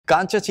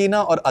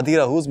Kanchachina or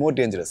Adheera, who's more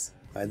dangerous?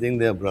 I think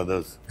they're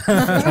brothers.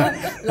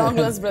 Long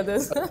lost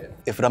brothers.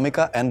 If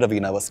Ramika and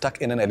Raveena were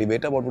stuck in an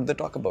elevator, what would they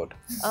talk about?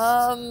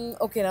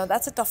 Okay, now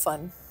that's a tough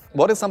one.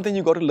 What is something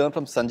you got to learn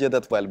from Sanjay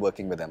Dutt while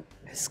working with him?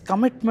 His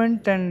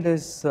commitment and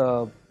his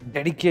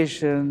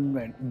dedication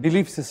and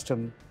belief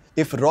system.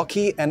 If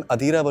Rocky and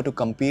Adheera were to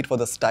compete for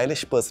the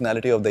Stylish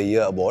Personality of the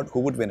Year award,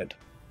 who would win it?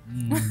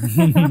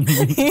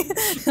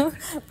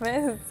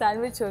 मैं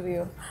sandwich हो रही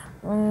हूँ.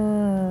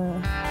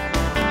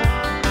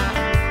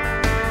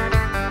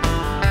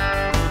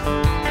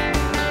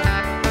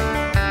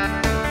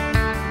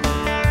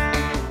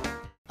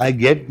 I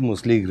get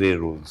mostly grey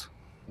roles.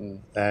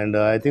 And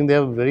I think they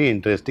have very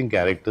interesting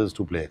characters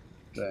to play.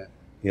 Right.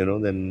 You know,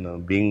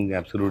 than being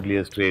absolutely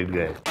a straight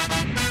guy.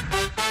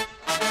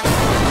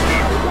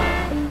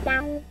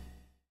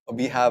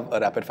 We have a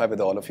rapid fire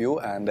with all of you,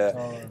 and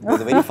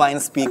there's a very fine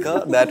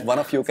speaker that one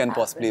of you can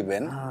possibly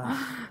win.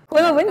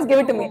 Whoever wins, give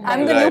it to me.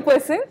 I'm the new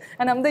person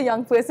and I'm the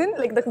young person,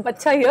 like the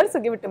bacha here, so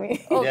give it to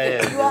me. Okay.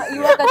 Yeah.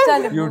 You are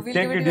kacha. You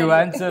take it, you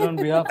answer on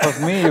behalf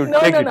of me, you No,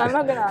 take it. no, I'm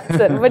not going to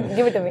answer, but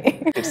give it to me.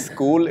 It's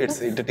cool,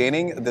 it's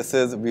entertaining.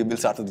 We will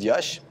start with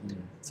Yash.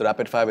 So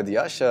rapid fire with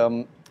Yash.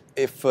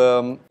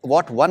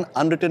 What one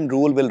unwritten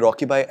rule will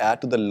Rocky Bhai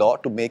add to the law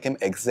to make him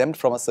exempt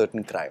from a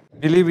certain crime?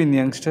 Believe in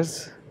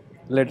youngsters,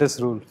 let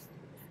us rule.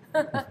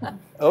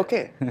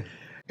 Okay.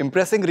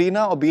 Impressing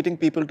Reena or beating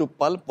people to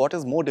pulp, what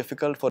is more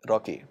difficult for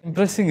Rocky?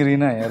 Impressing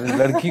Reena, यार.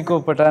 लड़की को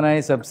पटाना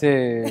ही सबसे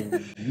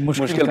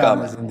मुश्किल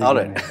काम है जिंदगी All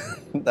में.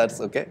 right.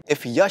 That's okay.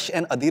 If Yash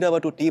and Adheera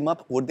were to team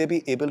up, would they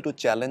be able to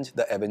challenge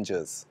the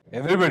Avengers?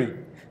 Everybody.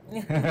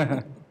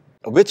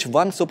 Which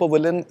one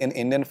supervillain in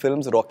Indian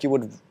films Rocky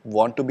would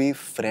want to be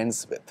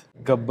friends with?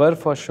 Gabbar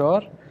for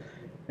sure.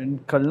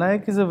 And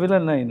Khalnayak is a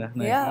villain, na?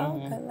 Yeah,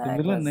 Khalnayak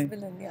villain, nahi?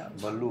 villain, yeah.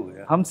 Ballu,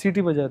 yeah. हम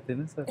सीटी बजाते हैं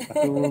ना sir,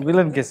 तो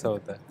villain कैसा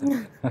होता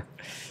है?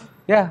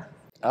 Yeah.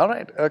 All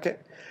right, okay.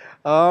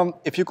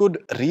 If you could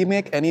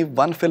remake any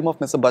one film of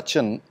Mr.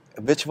 Bachchan,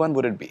 which one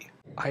would it be?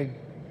 I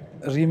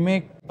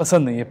remake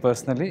पसंद नहीं है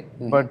personally,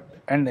 but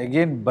and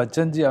again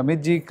Bachchan ji,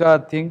 Amit ji का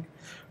thing,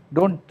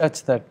 don't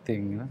touch that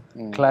thing,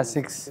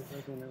 classics,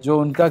 जो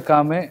उनका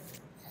काम है,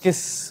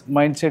 किस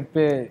mindset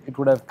पे it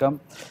would have come,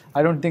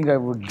 I don't think I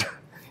would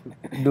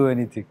do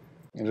anything.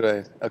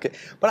 Right, okay.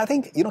 But I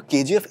think,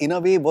 KGF in a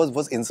way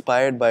was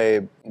inspired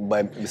by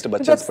Mr.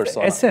 Bachchan's That's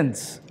persona.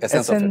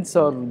 Essence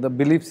or the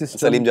belief system.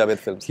 Salim Javed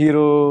films.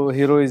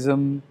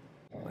 Heroism,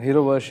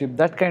 hero worship,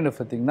 that kind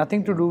of a thing.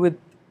 Nothing to do with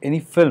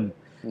any film.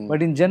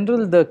 But in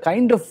general, the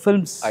kind of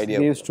films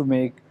they used to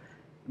make,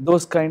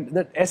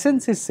 that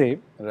essence is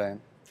same. Right.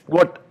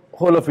 What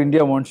whole of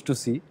India wants to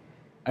see,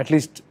 at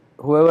least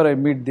whoever I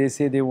meet, they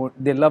say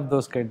they love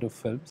those kind of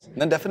films.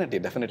 Then definitely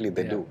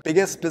they do.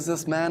 Biggest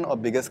businessman or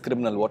biggest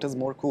criminal, what is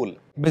more cool?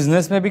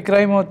 Business में भी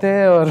crime होते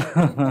हैं और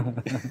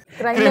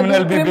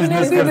criminal भी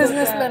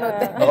businessman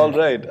होते हैं. All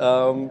right.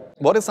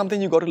 What is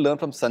something you got to learn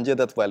from Sanjay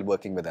Dutt while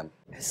working with him?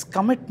 His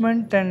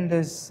commitment and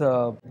his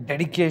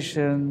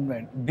dedication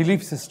and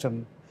belief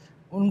system.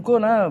 उनको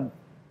ना,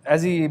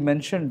 as he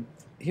mentioned,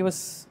 he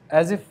was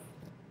as if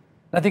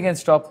nothing can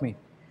stop me.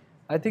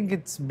 I think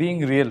it's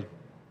being real.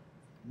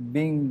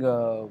 Being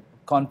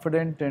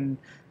confident and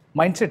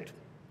mindset,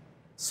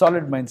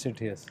 solid mindset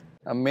he has.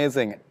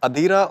 Amazing.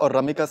 Adheera or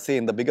Ramika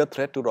Sen, the bigger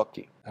threat to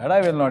Rocky? And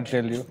I will not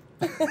tell you.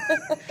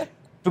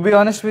 To be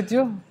honest with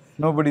you,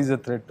 nobody is a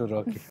threat to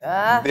Rocky.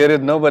 There is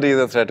nobody is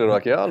a threat to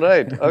Rocky. All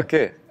right.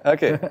 Okay.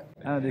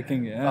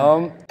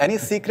 Any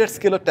secret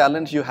skill or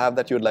talent you have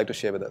that you would like to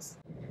share with us?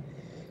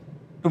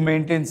 To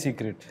maintain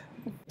secret.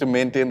 To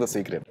maintain the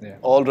secret. Yeah.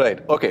 All right.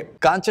 Okay.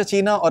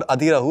 Kanchachina or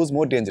Adheera, who's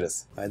more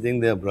dangerous? I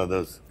think they're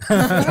brothers.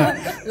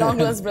 Long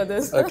lost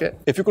brothers. Okay.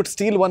 If you could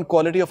steal one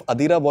quality of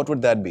Adheera, what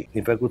would that be?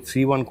 If I could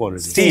see one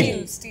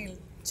quality. Steal.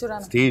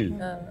 Churana. Steal.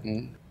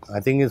 I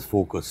think his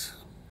focus.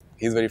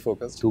 He's very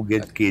focused. To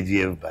get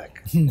KGF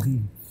back.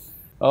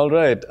 All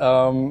right.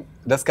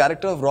 Does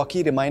character of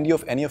Rocky remind you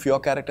of any of your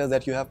characters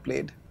that you have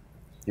played?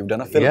 You've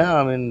done a film? Yeah,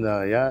 I mean,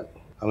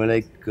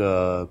 like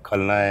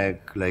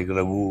Khalnayak, like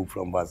Raghu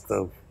from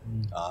Vastav.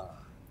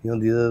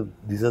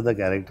 These are the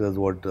characters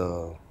what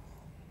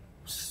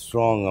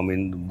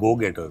strong,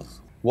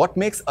 go-getters. What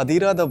makes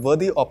Adheera the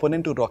worthy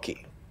opponent to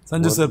Rocky?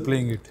 Sanjay sir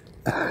playing it.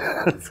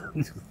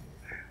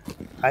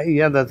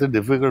 Yeah, that's a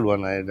difficult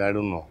one. I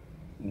don't know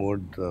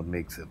what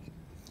makes it.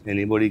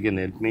 Anybody can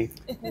help me?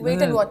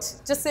 Wait and watch.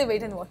 Just say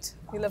wait and watch.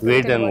 You'll have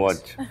Wait and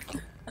watch.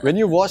 When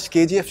you watched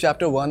KGF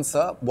Chapter 1,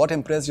 sir, what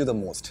impressed you the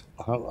most?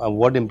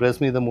 What impressed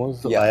me the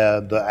most?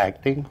 Yeah. The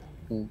acting.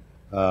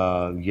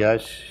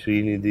 Yash,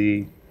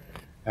 Srinidhi,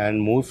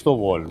 and most of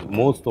all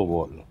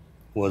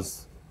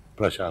was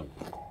Prashant.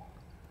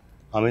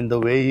 The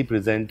way he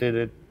presented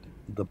it,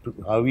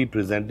 how he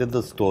presented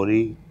the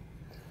story,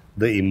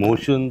 the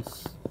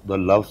emotions, the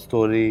love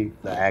story,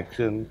 the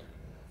action,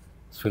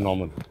 it's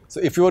phenomenal. So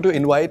if you were to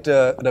invite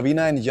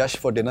Raveena and Yash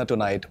for dinner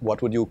tonight,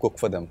 what would you cook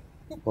for them?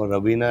 For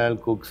Raveena, I'll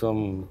cook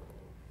some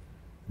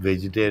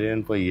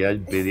vegetarian, for Yash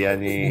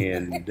biryani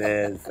and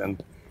this,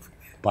 and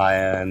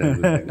papaya and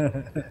everything.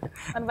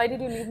 And why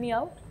did you leave me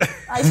out?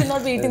 I should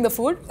not be eating the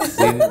food.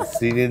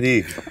 Srinidhi.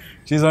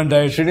 She's on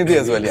diet. Srinidhi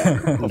as well, yeah.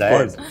 Of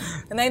course.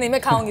 नहीं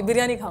मैं खाऊंगी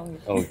बिरयानी खाऊंगी.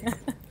 Okay.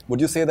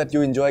 Would you say that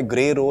you enjoy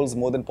grey roles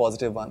more than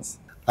positive ones?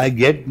 I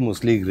get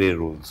mostly grey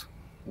roles.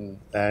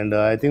 And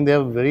I think they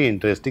are very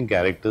interesting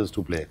characters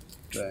to play.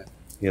 Right.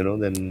 You know,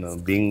 than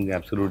being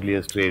absolutely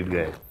a straight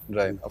guy.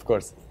 Right, of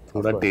course.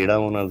 थोड़ा टेढ़ा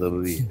होना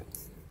जरूरी है.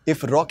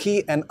 If Rocky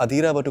and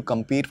Adheera were to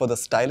compete for the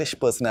Stylish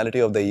Personality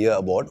of the Year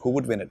award, who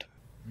would win it?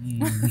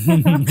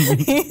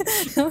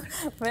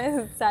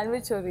 मैं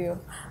sandwich हो रही हूँ.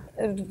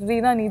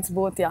 Reena needs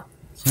both, yeah.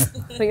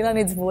 Reena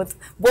needs both.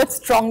 Both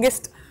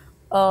strongest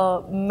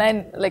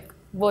men, like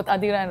both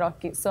Adheera and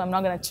Rocky. So I'm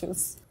not gonna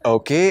choose.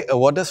 Okay,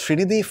 what does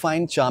Srinidhi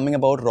find charming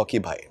about Rocky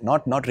Bhai?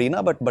 Not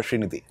Reena, but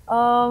Srinidhi.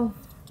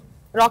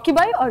 Rocky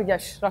Bhai or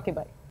Yash? Rocky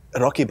Bhai.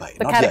 Rocky Bhai,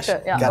 The not character,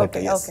 Yash. yeah. Character,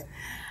 Okay, yes. okay.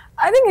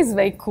 I think he's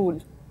very cool.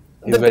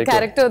 He's very The cool.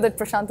 character that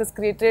Prashant has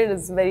created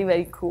is very,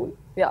 very cool.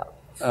 Yeah.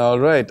 All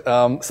right.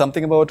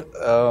 Something about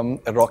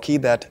Rocky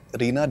that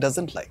Reena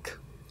doesn't like.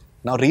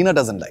 Now Reena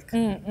doesn't like,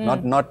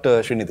 not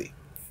Srinidhi.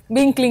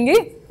 Being clingy.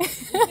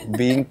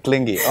 Being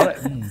clingy. All right.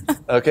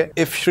 Okay.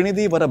 If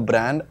Srinidhi were a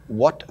brand,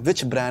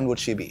 which brand would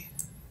she be?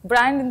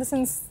 Brand in the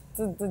sense,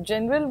 the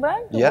general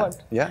brand? Or Yeah.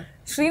 what? Yeah.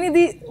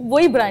 Srinidhi,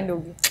 वही brand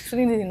होगी.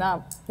 Srinidhi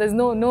naam. There's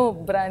no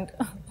brand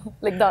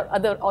like the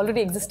other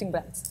already existing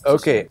brands.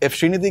 Okay. If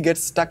Srinidhi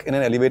gets stuck in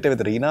an elevator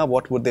with Reena,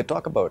 what would they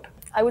talk about?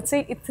 I would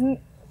say,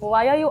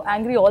 why are you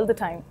angry all the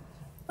time?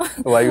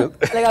 Why you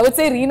Like I would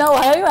say, Reena,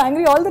 why are you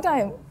angry all the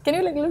time? Can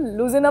you like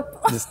loosen up?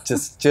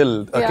 just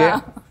chill? Okay.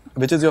 Yeah.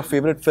 Which is your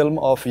favorite film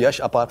of Yash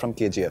apart from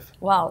KGF?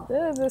 Wow,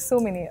 there's so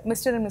many.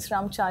 Mr. and Miss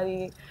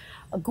Ramchari,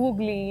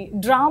 Googly,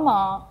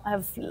 drama.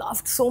 I've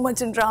laughed so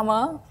much in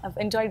drama. I've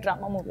enjoyed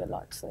drama movie a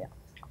lot. So yeah.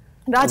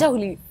 Raja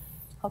Huli.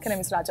 How can I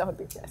miss Raja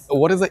Huli? Yes.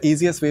 What is the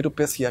easiest way to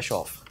piss Yash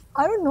off?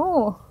 I don't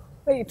know.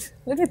 Wait,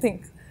 let me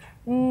think.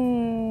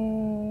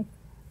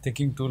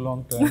 Taking too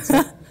long to answer.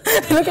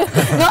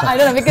 No, I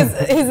don't know because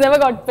he's never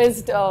got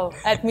pissed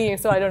at me,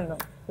 so I don't know.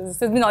 He's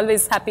been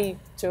always happy,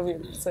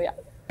 jovial. So yeah.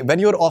 When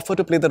you were offered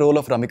to play the role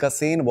of Ramika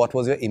Sen, what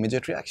was your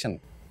immediate reaction?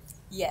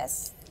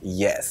 Yes.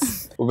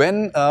 Yes.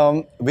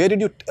 Where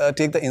did you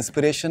take the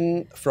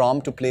inspiration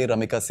from to play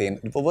Ramika Sen?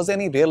 Was there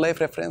any real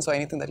life reference or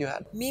anything that you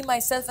had? Me,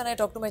 myself, and I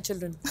talk to my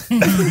children.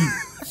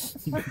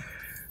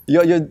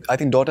 Your I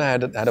think daughter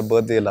had a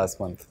birthday last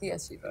month.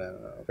 Yes, she did.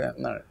 Okay,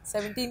 all right.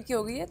 17 की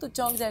हो गई है तो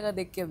चौंक जाएगा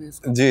देख के अभी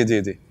उसको. जी,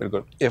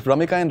 बिल्कुल. If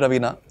Ramika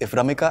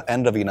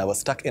and Raveena were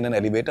stuck in an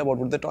elevator, what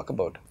would they talk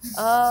about?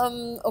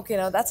 Okay,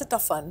 now that's a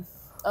tough one.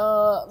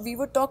 We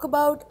would talk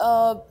about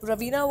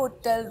Raveena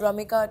would tell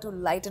Ramika to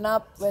lighten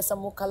up, wear some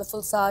more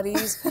colorful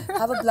saris,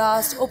 have a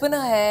blast, open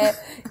her hair,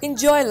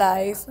 enjoy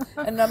life,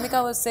 and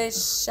Ramika would say,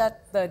 "Shut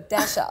the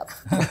dash up."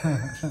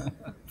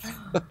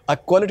 A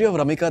quality of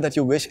Ramika that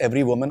you wish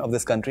every woman of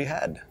this country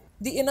had.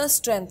 The inner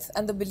strength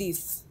and the belief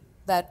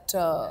that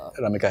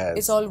Ramika has.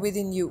 it's all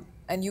within you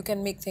and you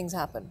can make things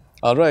happen.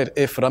 All right.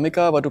 If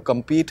Ramika were to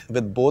compete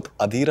with both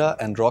Adheera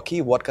and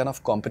Rocky, what kind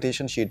of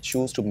competition she'd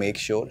choose to make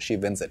sure she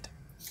wins it?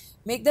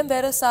 Make them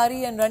wear a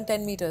sari and run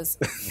 10 meters.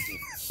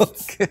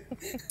 Okay.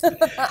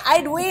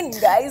 I'd win,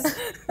 guys.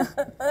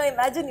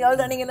 Imagine y'all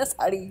running in a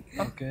sari.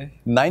 Okay.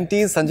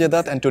 90s Sanjay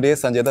Dutt and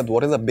today's Sanjay Dutt,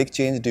 what is a big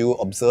change do you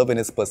observe in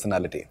his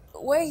personality?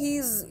 Where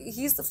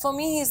for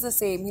me, he's the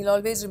same. He'll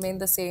always remain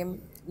the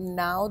same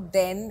now,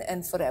 then,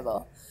 and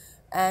forever.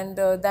 And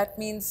that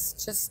means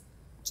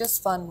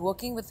just fun.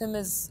 Working with him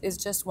is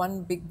just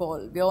one big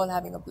ball. We're all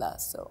having a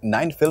blast. So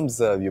 9 films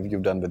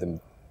you've done with him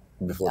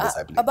before this,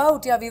 I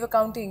believe. we were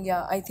counting.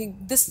 Yeah, I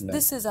think this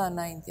is our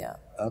 9th. Yeah.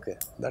 Okay,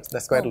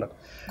 that's quite a lot.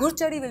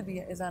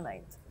 Gurchadi is our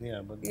 9th.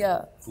 Yeah, but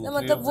Yeah. No,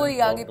 मतलब वो ही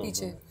आगे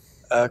पीछे.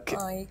 Okay.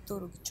 हाँ एक तो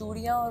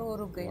चूड़ियाँ और वो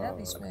रुक गई ना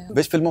बीच में.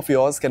 Which film of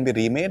yours can be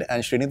remade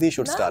and Srinidhi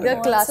should star in?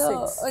 They're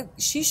classics.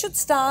 She should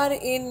star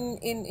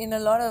in a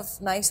lot of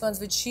nice ones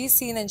which she's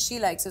seen and she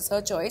likes. It's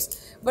her choice.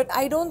 But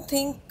I don't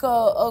think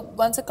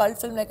once a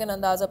cult film like an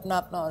Andaz Apna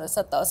Apna or a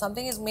Satta or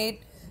something is made,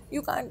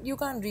 you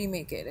can't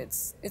remake it.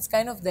 It's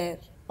kind of there.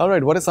 All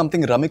right. What is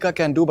something Ramika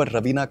can do but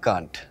Raveena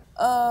can't?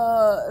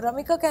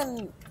 Ramika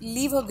can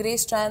leave her grey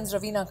strands.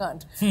 Raveena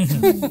can't.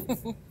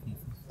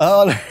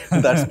 All right.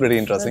 That's pretty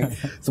interesting.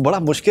 So बड़ा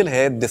मुश्किल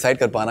है decide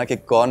कर पाना कि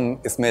कौन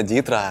इसमें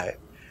जीत रहा है.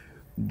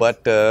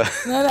 But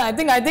No, I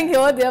think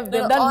here they've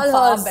done all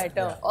far hers.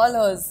 better. All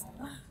hers.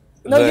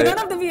 No, you Right. don't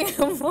have to be.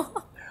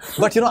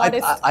 But you know,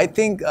 Honest. I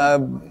think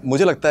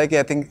मुझे लगता है कि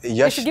I think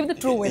Yash should give the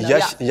true winner,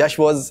 Yash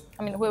was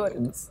I mean, whoever it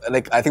is.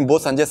 like I think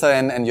both Sanjay sir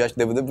and Yash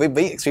they were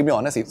very extremely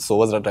honest. So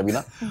was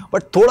Raveena.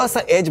 But थोड़ा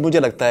सा edge मुझे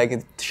लगता है कि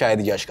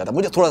शायद Yash का था.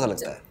 मुझे थोड़ा सा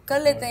लगता है.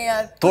 कर लेते हैं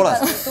यार. थोड़ा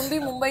तुम भी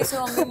मुंबई से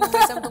हो, हम भी मुंबई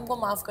से, हम तुमको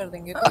माफ कर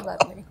देंगे. कोई बात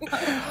नहीं.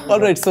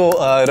 All right. So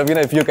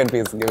Raveena, if you can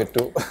please give it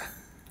to.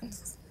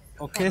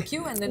 Okay. Thank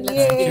you and then let's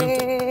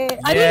Yay!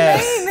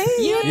 Yes. नहीं.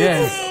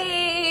 Yes.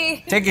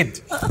 Take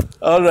it.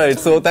 All right.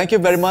 So thank you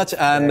very much,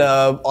 and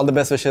all the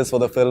best wishes for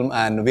the film.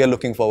 And we are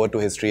looking forward to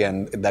history,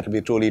 and that will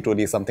be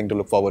truly something to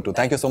look forward to.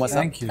 Thank you so much, sir.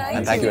 Thank you.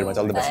 And thank you very much.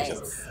 All the best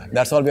wishes.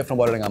 That's all we have from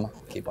Bollywood Hungama.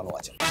 Keep on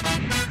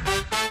watching.